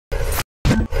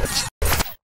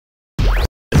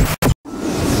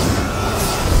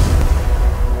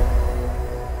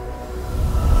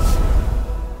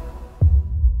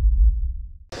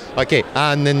Okay,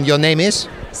 and then your name is?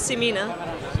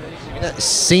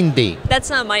 Simina-Cindy. That's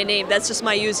not my name, that's just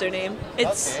my username.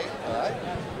 It's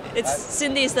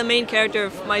Cindy is the main character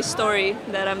of my story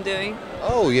that I'm doing.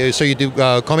 Oh, yeah, so you do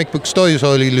comic book stories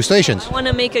or illustrations? I want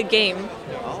to make a game.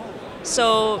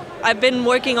 So I've been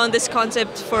working on this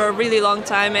concept for a really long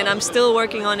time, and I'm still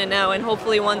working on it now, and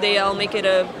hopefully one day I'll make it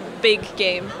a big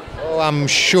game. Oh, I'm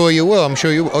sure you will, I'm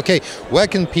sure you will. Okay, where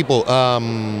can people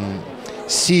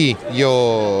see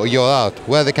your art,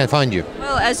 where they can find you?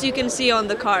 Well, as you can see on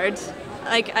the card,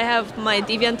 like I have my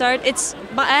DeviantArt.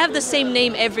 I have the same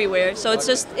name everywhere, so it's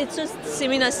just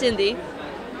Simina-Cindy,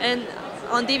 and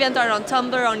on DeviantArt, on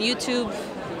Tumblr, on YouTube,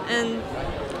 and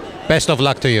best of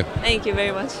luck to you. Thank you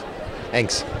very much.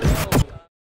 Thanks.